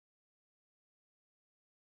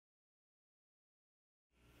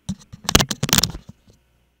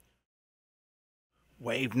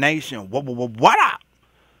Wave Nation, what up?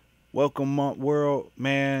 Welcome, Month World,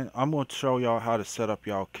 man. I'm gonna show y'all how to set up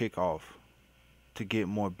y'all kickoff to get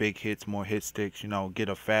more big hits, more hit sticks. Get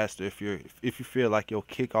a faster if you feel like your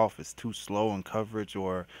kickoff is too slow in coverage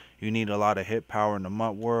or you need a lot of hit power in the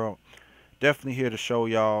Month World. Definitely here to show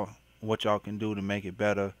y'all what y'all can do to make it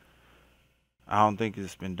better. I don't think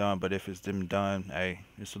it's been done, but if it's been done, hey,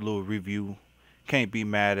 it's a little review. Can't be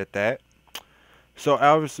mad at that. So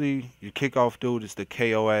obviously your kickoff dude is the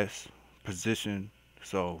KOS position.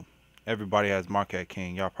 So everybody has Marquette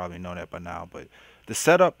King. Y'all probably know that by now. But to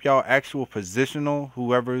set up y'all actual positional,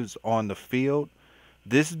 whoever's on the field,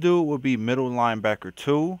 this dude will be middle linebacker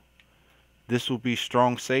 2. This will be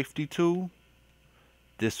strong safety 2.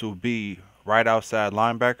 This will be right outside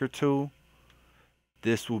linebacker 2.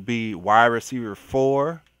 This will be wide receiver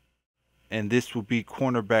 4. And this will be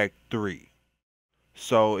cornerback 3.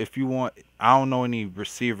 So if you want, I don't know any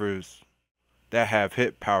receivers that have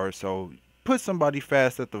hit power, so put somebody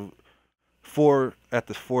fast at the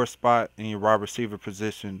four spot in your wide receiver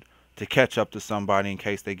position to catch up to somebody in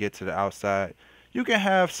case they get to the outside. You can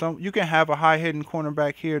have a high hitting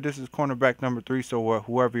cornerback here. This is cornerback number 3, so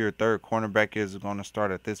whoever your third cornerback is going to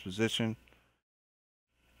start at this position.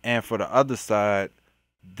 And for the other side,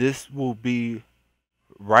 this will be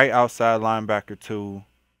right outside linebacker 2.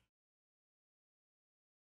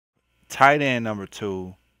 Tight end number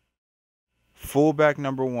 2, fullback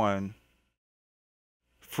number 1,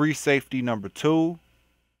 free safety number 2,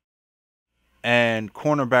 and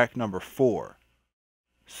cornerback number 4.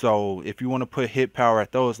 So if you want to put hit power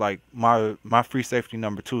at those, like my free safety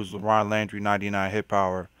number 2 is Ron Landry, 99 hit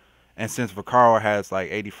power, and since Vaccaro has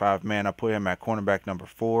like 85 man, I put him at cornerback number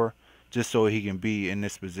 4 just so he can be in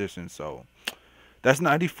this position. So that's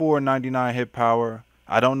 94 and 99 hit power.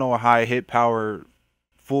 I don't know a high hit power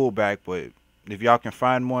fullback, but if y'all can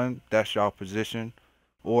find one, that's y'all position,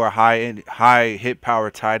 or a high hit power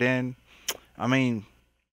tight end. I mean,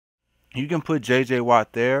 you can put JJ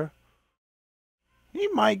Watt there. He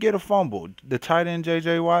might get a fumble. The tight end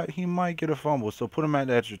JJ Watt, he might get a fumble. So put him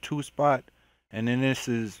at your 2 spot, and then this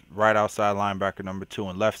is right outside linebacker number 2,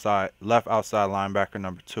 and left outside linebacker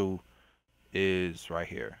number 2 is right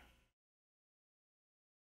here.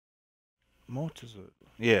 Moats is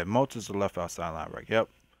a left outside linebacker.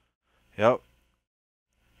 Yep.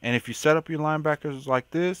 And if you set up your linebackers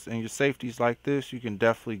like this and your safeties like this, you can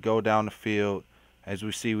definitely go down the field. As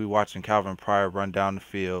we see, we watching Calvin Pryor run down the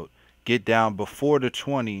field, get down before the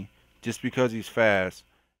 20 just because he's fast,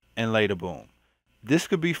 and lay the boom. This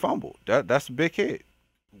could be fumbled. That's a big hit.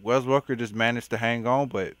 Wes Welker just managed to hang on,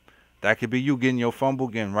 but that could be you getting your fumble,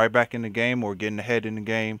 getting right back in the game, or getting ahead in the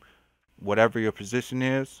game, whatever your position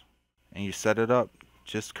is, and you set it up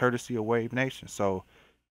just courtesy of Wave Nation. So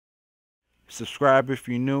subscribe if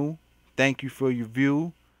you're new. Thank you for your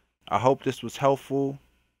view. I hope this was helpful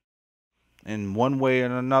in one way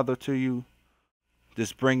or another to you.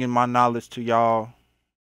 Just bringing my knowledge to y'all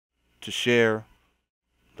to share.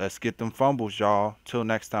 Let's get them fumbles, y'all. Till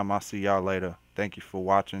next time, I'll see y'all later. Thank you for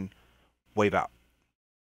watching. Wave out.